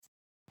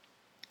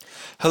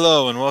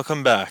Hello and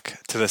welcome back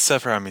to the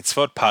Sefer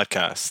HaMitzvot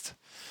podcast.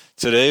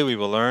 Today we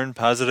will learn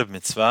positive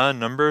mitzvah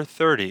number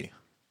 30.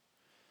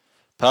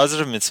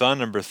 Positive mitzvah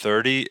number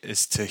 30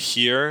 is to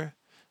hear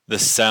the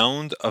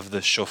sound of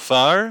the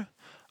shofar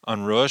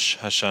on Rosh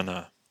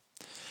Hashana.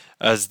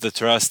 As the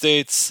Torah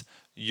states,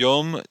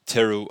 Yom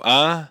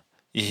Teruah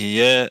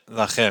Yihye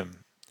Lachem.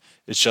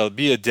 It shall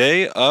be a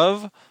day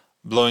of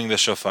blowing the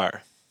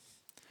shofar.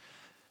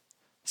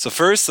 So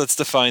first, let's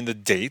define the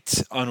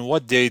date. On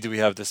what day do we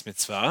have this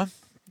mitzvah?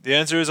 The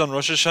answer is on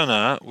Rosh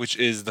Hashanah, which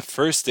is the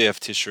first day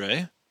of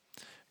Tishrei.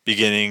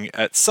 Beginning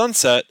at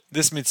sunset,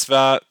 this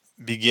mitzvah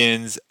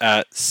begins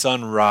at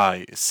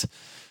sunrise.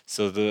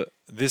 So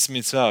this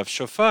mitzvah of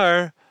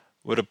shofar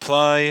would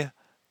apply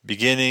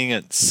beginning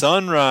at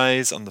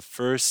sunrise on the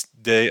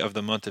first day of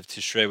the month of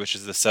Tishrei, which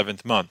is the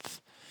 7th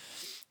month.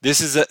 This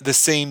is at the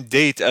same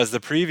date as the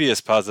previous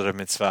positive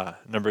mitzvah,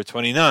 number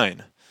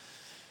 29.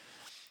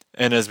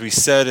 And as we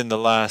said in the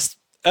last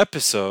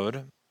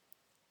episode,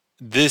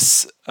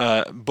 this,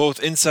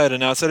 both inside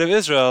and outside of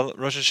Israel,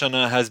 Rosh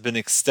Hashanah has been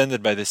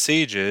extended by the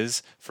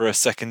sages for a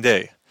second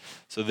day.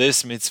 So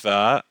this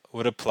mitzvah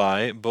would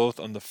apply both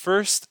on the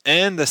first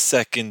and the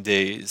second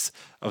days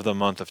of the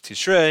month of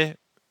Tishrei,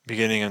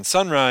 beginning on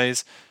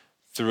sunrise,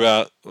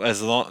 throughout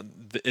as long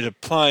it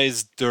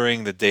applies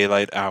during the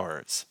daylight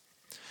hours.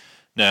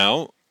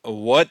 Now,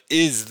 what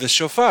is the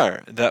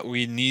shofar that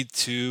we need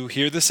to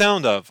hear the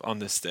sound of on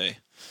this day?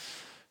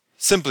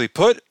 Simply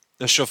put,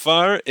 the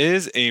shofar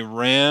is a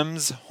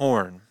ram's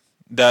horn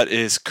that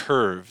is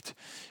curved.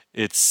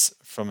 It's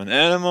from an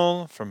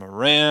animal, from a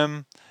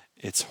ram.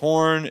 It's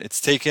horn, it's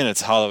taken,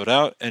 it's hollowed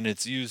out, and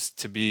it's used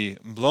to be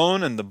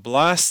blown, and the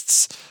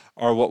blasts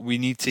are what we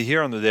need to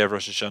hear on the day of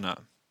Rosh Hashanah.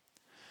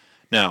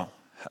 Now,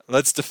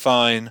 let's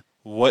define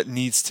what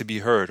needs to be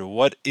heard.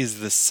 What is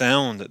the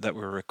sound that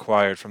we're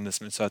required from this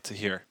mitzvah to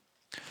hear?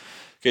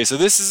 Okay, so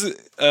this is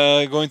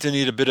going to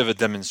need a bit of a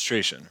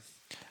demonstration.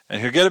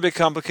 And it could get a bit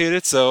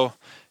complicated, so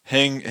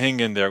hang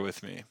in there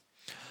with me.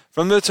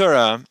 From the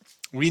Torah,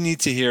 we need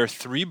to hear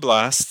 3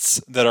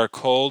 blasts that are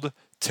called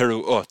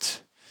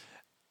teruot.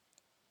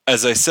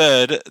 As I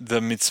said,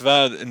 the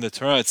mitzvah in the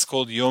Torah, it's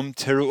called Yom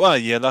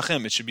Teruah Yeh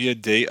Lachem. It should be a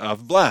day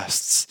of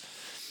blasts.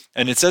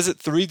 And it says it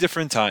 3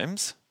 different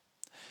times.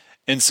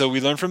 And so we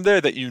learn from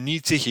there that you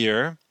need to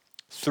hear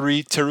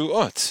 3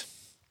 teruot,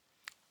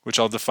 which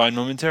I'll define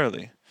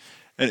momentarily.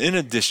 And in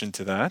addition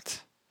to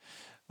that,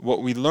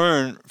 what we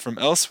learn from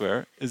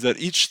elsewhere is that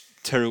each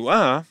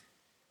teruah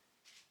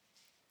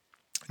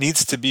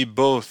needs to be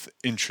both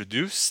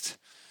introduced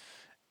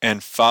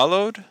and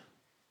followed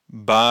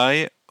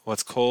by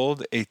what's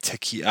called a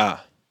tekiah.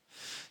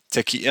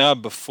 Tekiah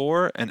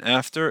before and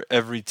after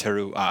every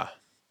teruah.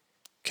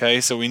 Okay,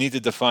 so we need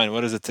to define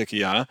what is a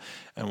tekiah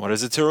and what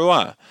is a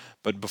teruah.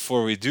 But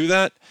before we do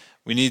that,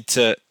 we need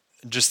to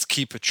just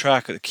keep a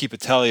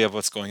tally of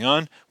what's going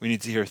on. We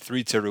need to hear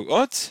 3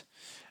 teruot,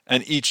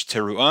 and each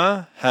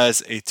teruah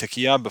has a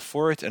tekiah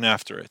before it and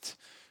after it.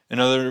 In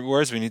other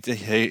words, we need to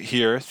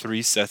hear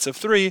 3 sets of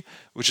 3,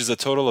 which is a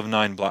total of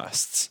 9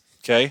 blasts.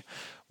 Okay?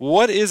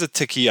 What is a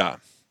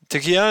tekiah?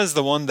 Tekiah is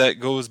the one that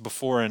goes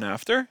before and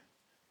after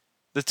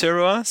the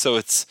teruah. So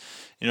it's,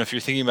 if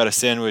you're thinking about a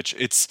sandwich,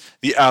 it's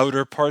the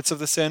outer parts of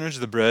the sandwich,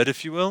 the bread,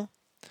 if you will.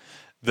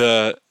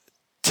 The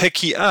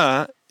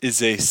tekiah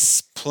is a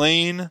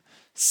plain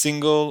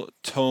single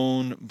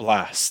tone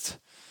blast.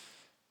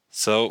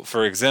 So,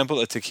 for example,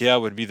 a tekiah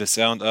would be the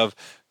sound of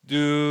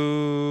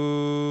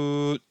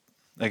doot.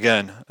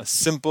 Again, a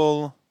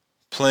simple,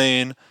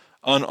 plain,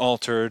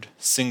 unaltered,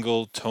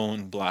 single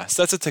tone blast.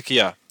 That's a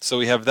tekiah. So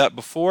we have that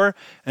before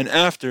and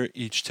after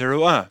each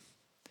teruah.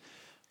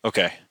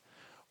 Okay,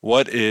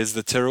 what is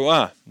the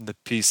teruah? The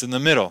piece in the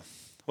middle.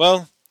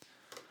 Well,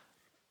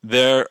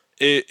 we're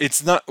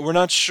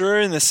not sure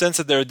in the sense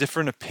that there are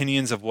different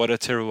opinions of what a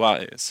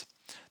teruah is.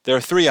 There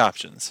are 3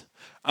 options.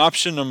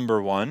 Option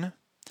number 1,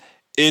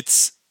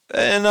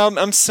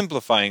 I'm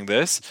simplifying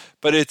this,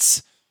 but a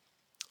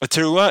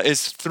teruah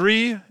is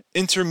 3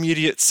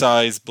 intermediate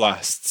size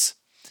blasts.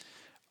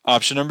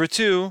 Option number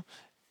 2,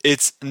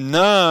 it's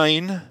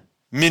 9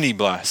 mini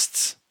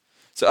blasts.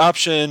 So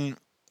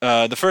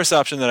the first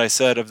option that I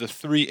said of the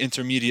 3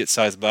 intermediate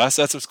size blasts,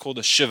 that's what's called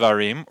a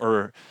shivarim,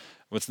 or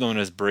what's known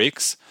as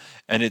breaks,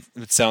 and it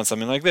would sound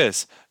something like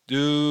this.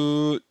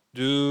 Doot,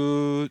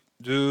 doot,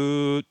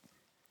 doot.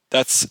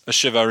 That's a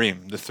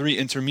shivarim, the 3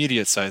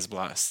 intermediate size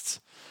blasts.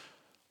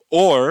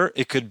 Or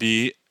it could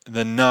be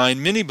the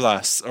 9 mini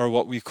blasts, or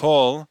what we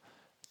call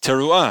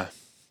teruah.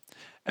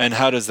 And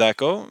how does that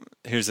go?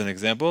 Here's an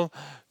example.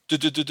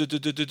 Right?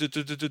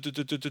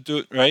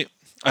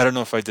 I don't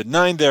know if I did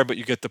 9 there, but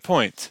you get the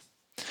point.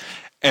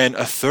 And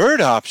a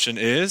third option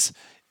is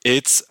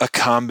it's a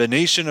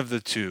combination of the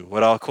 2,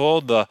 what I'll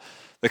call the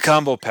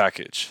combo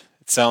package.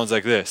 It sounds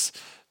like this.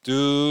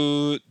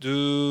 So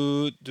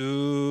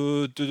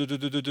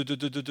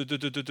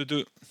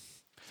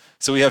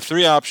we have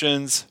 3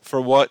 options for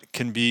what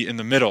can be in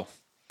the middle.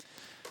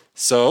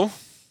 So,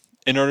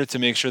 in order to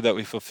make sure that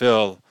we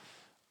fulfill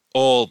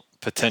all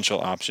potential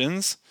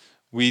options,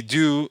 we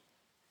do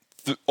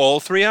all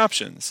three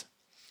options.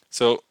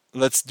 So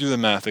let's do the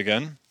math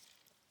again.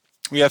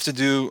 We have to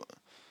do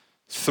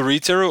 3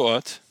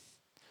 teruot.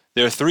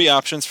 There are 3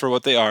 options for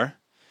what they are.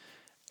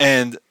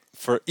 And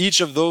for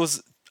each of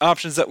those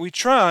options that we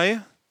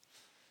try,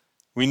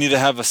 we need to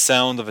have a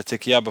sound of a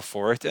tikiyah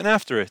before it and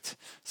after it.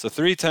 So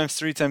 3 times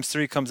 3 times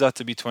 3 comes out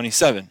to be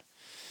 27.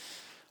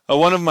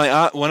 One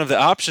of the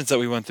options that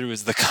we went through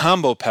is the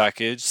combo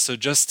package. So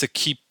just to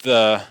keep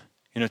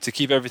to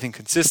keep everything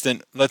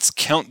consistent, let's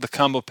count the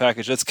combo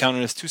package. Let's count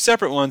it as 2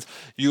 separate ones.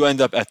 You end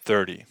up at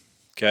 30.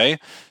 Okay?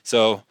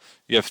 So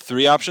you have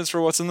 3 options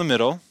for what's in the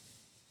middle.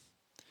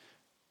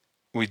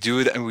 We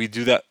do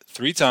that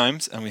 3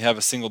 times, and we have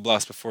a single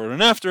blast before it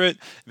and after it.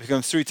 It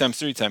becomes 3 times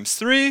 3 times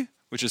 3,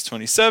 which is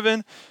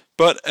 27.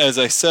 But as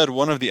I said,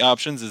 one of the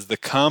options is the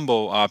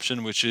combo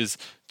option, which is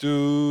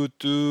do.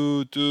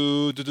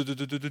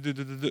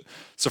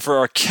 So for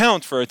our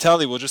count, for our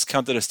tally, we'll just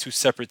count it as 2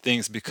 separate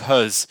things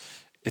because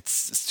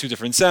it's 2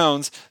 different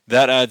sounds.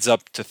 That adds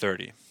up to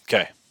 30.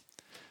 Okay.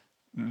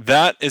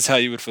 That is how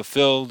you would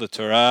fulfill the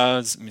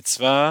Torah's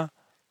mitzvah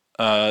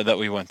that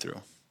we went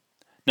through.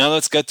 Now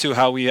let's get to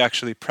how we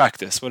actually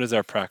practice. What is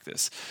our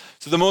practice?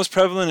 So the most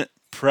prevalent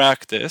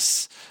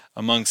practice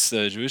amongst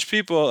the Jewish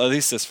people, at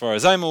least as far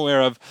as I'm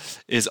aware of,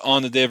 is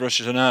on the day of Rosh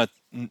Hashanah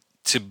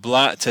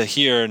to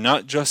hear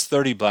not just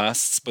 30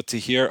 blasts, but to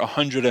hear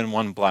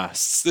 101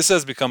 blasts. This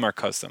has become our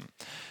custom.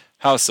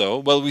 How so?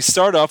 Well, we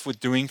start off with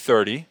doing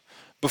 30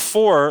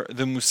 before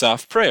the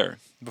Musaf prayer.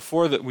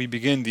 Before that we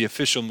begin the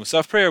official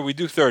Musaf prayer, we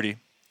do 30.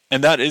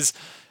 And that is,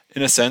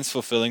 in a sense,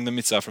 fulfilling the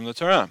mitzvah from the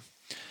Torah.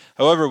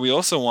 However, we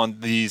also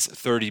want these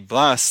 30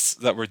 blasts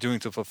that we're doing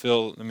to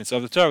fulfill the mitzvah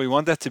of the Torah, we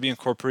want that to be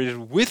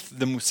incorporated with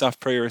the Musaf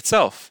prayer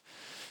itself.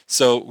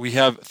 So we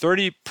have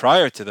 30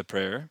 prior to the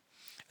prayer,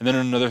 and then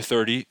another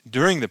 30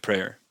 during the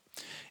prayer.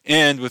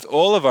 And with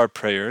all of our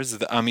prayers,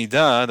 the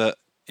Amidah that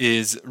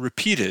is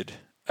repeated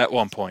at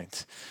one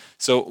point.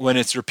 So when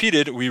it's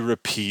repeated, we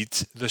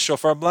repeat the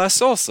shofar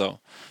blasts also.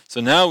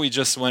 So now we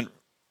just went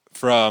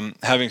from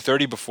having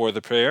 30 before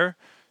the prayer,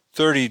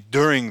 30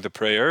 during the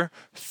prayer,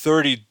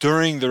 30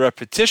 during the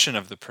repetition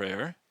of the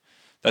prayer.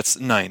 That's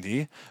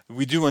 90.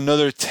 We do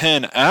another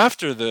 10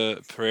 after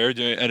the prayer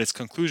at its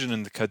conclusion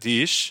in the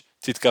Kaddish.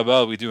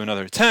 Titkabal, we do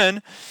another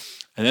 10.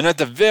 And then at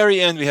the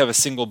very end, we have a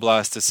single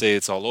blast to say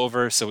it's all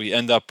over. So we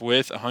end up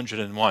with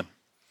 101.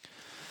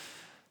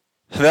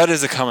 That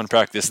is a common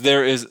practice.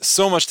 There is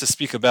so much to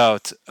speak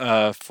about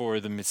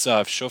for the mitzvah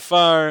of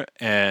shofar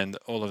and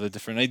all of the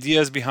different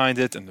ideas behind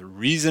it and the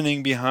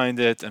reasoning behind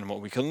it and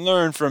what we can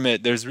learn from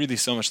it. There's really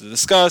so much to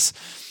discuss,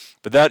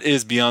 but that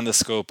is beyond the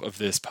scope of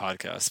this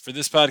podcast. For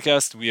this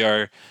podcast, we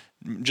are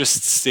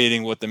just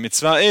stating what the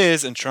mitzvah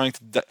is and trying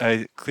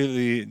to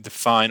clearly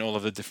define all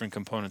of the different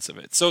components of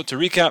it. So to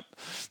recap,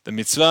 the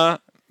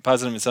mitzvah,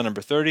 positive mitzvah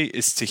number 30,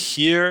 is to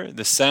hear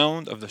the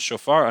sound of the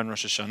shofar on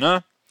Rosh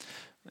Hashanah.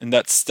 In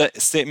that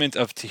statement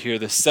of to hear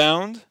the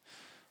sound,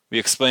 we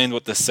explained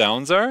what the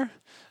sounds are.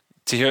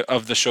 To hear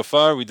of the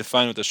shofar, we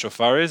define what the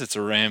shofar is. It's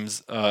a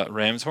ram's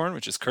horn,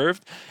 which is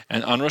curved.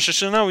 And on Rosh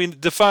Hashanah, we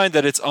define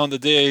that it's on the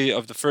day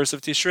of the first of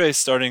Tishrei,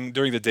 starting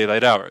during the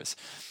daylight hours.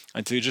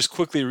 And to just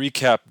quickly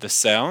recap the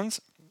sounds,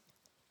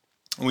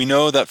 we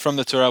know that from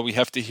the Torah we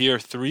have to hear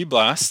 3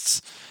 blasts,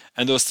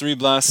 and those 3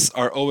 blasts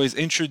are always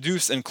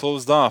introduced and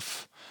closed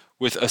off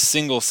with a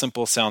single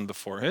simple sound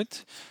before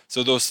it.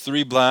 So those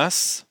 3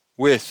 blasts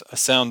with a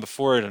sound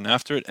before it and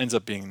after it ends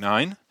up being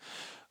 9.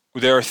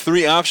 There are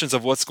 3 options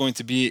of what's going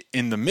to be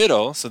in the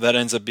middle, so that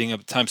ends up being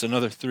times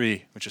another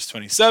 3, which is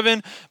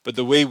 27, but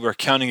the way we're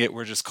counting it,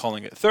 we're just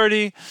calling it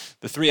 30.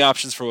 The 3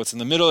 options for what's in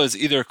the middle is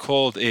either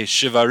called a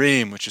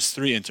shivarim, which is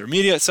 3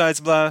 intermediate size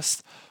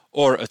blasts,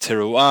 or a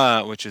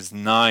teruah, which is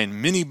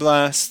 9 mini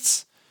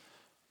blasts,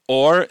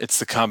 or it's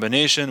the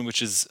combination,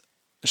 which is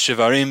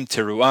shivarim,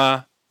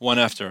 teruah, one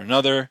after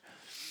another.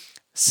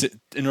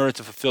 In order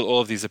to fulfill all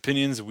of these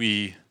opinions,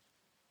 we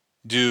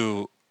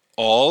do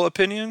all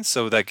opinions,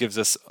 so that gives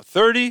us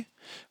 30.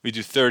 We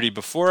do 30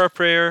 before our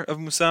prayer of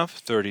Musaf,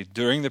 30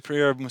 during the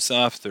prayer of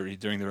Musaf, 30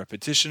 during the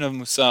repetition of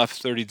Musaf,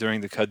 30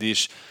 during the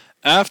Kaddish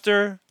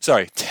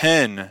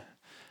 10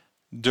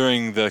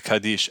 during the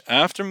Kaddish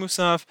after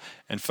Musaf,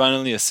 and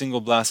finally a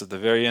single blast at the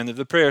very end of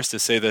the prayers to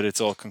say that it's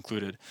all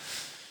concluded.